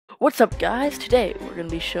What's up guys? Today we're going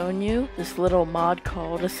to be showing you this little mod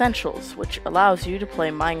called Essentials, which allows you to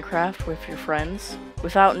play Minecraft with your friends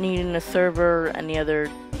without needing a server or any other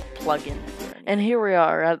plugins. And here we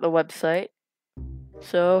are at the website.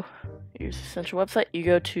 So here's the Essential website. You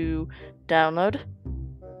go to download,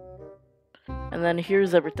 and then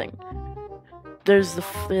here's everything.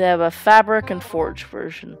 They have a Fabric and Forge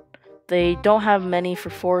version. They don't have many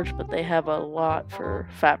for Forge, but they have a lot for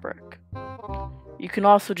Fabric. You can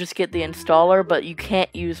also just get the installer, but you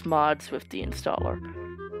can't use mods with the installer.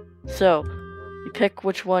 So, you pick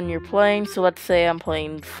which one you're playing. So let's say I'm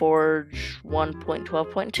playing Forge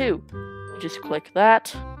 1.12.2. You just click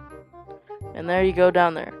that, and there you go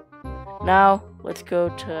down there. Now, let's go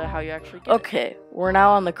to how you actually get it. Okay, we're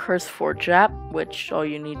now on the CurseForge app, which all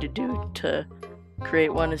you need to do to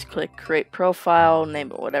create one is click Create Profile,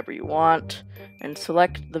 name it whatever you want, and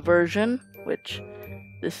select the version, which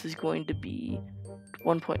this is going to be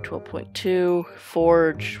 1.12.2,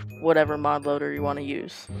 Forge, whatever mod loader you want to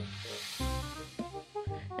use.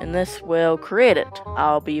 And this will create it.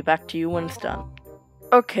 I'll be back to you when it's done.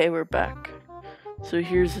 Okay, we're back. So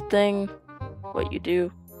here's the thing. What you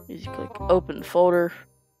do is you click Open Folder,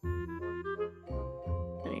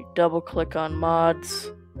 and you double click on Mods,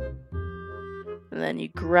 and then you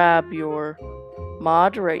grab your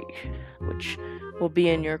mod right, which will be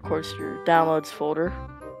in your, of course, your Downloads folder.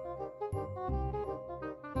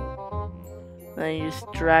 And then you just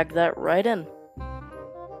drag that right in.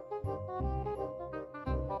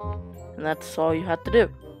 And that's all you have to do.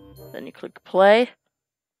 Then you click play.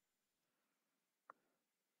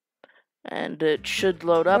 And it should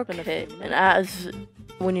load up. Okay. And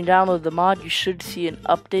when you download the mod, you should see an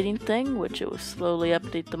updating thing, which it will slowly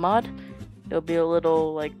update the mod. It'll be a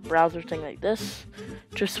little like browser thing like this.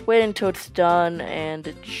 Just wait until it's done, and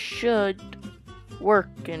it should work,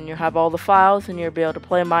 and you'll have all the files, and you'll be able to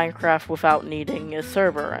play Minecraft without needing a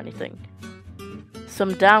server or anything.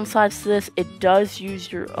 Some downsides to this: it does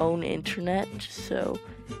use your own internet, so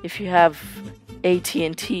if you have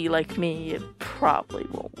AT&T like me, it probably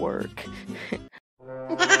won't work.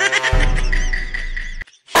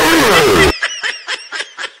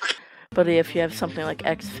 But if you have something like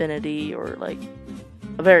Xfinity or like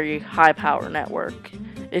a very high power network,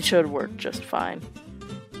 it should work just fine.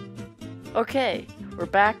 Okay, we're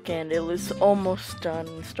back, and it was almost done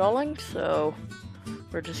installing, so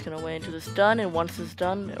we're just gonna wait until it's done, and once it's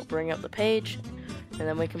done, it'll bring up the page, and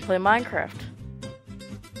then we can play Minecraft.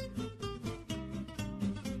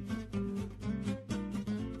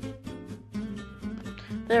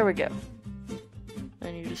 There we go.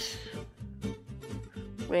 And you just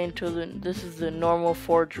wait until this is the normal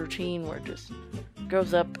Forge routine where it just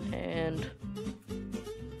goes up and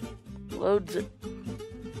loads it.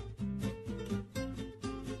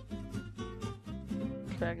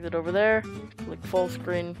 Drag it over there, click full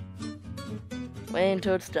screen, wait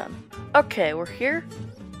until it's done. Okay, we're here,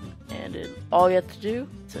 and all you have to do,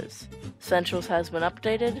 it says Essentials has been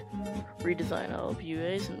updated, redesign all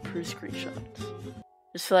UAs and improve screenshots.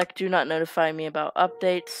 Just select Do Not Notify Me About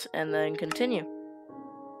Updates, and then continue.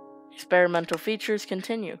 Experimental features,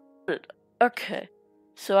 continue. Okay,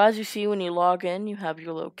 so as you see when you log in, you have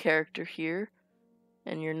your little character here,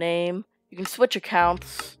 and your name. You can switch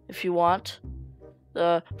accounts if you want.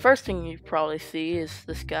 The first thing you probably see is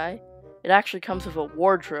this guy. It actually comes with a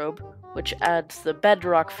wardrobe, which adds the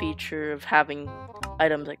bedrock feature of having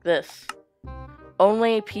items like this.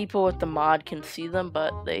 Only people with the mod can see them,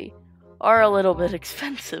 but they are a little bit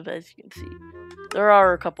expensive, as you can see. There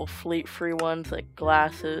are a couple free ones like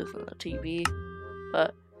glasses and a TV,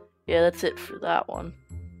 but yeah, that's it for that one.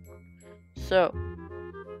 So,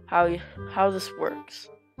 how this works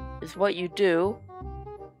is what you do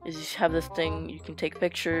is you have this thing, you can take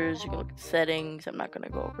pictures, you can look at settings. I'm not going to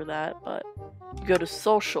go over that, but you go to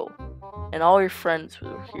social, and all your friends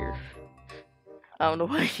were here. I don't know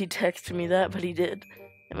why he texted me that, but he did.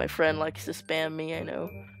 And my friend likes to spam me, I know.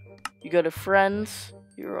 You go to friends,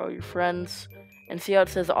 here are all your friends, and see how it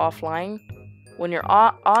says offline? When you're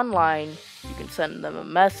online, you can send them a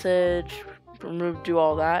message, do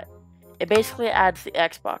all that. It basically adds the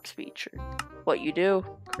Xbox feature. What you do,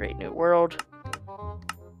 create new world.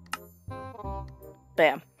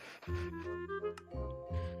 Bam.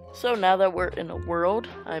 So now that we're in a world,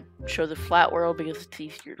 I show the flat world because it's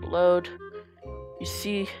easier to load. You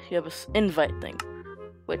see you have an invite thing,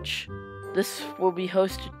 which this will be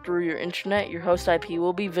hosted through your internet. Your host IP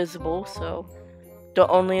will be visible, so don't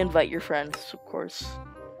only invite your friends, of course.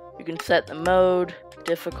 You can set the mode,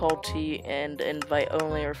 difficulty, and invite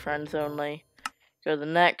only or friends only. Go to the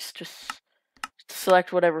next, just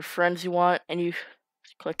select whatever friends you want, and you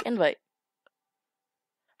click invite.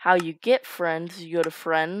 how you get friends, you go to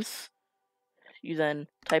friends, you then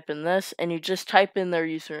type in this, and you just type in their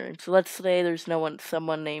username. So let's say there's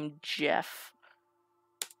someone named Jeff.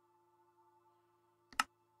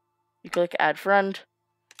 You click add friend,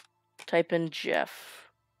 type in Jeff.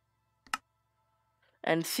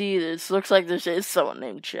 And see, this looks like there is someone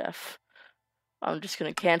named Jeff. I'm just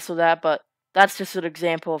going to cancel that, but that's just an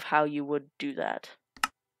example of how you would do that.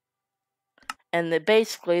 And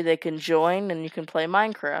basically, they can join and you can play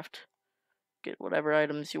Minecraft. Get whatever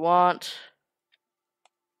items you want.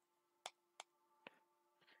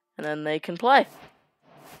 And then they can play.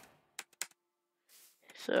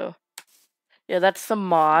 So, yeah, that's the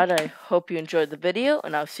mod. I hope you enjoyed the video,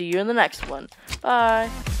 and I'll see you in the next one. Bye!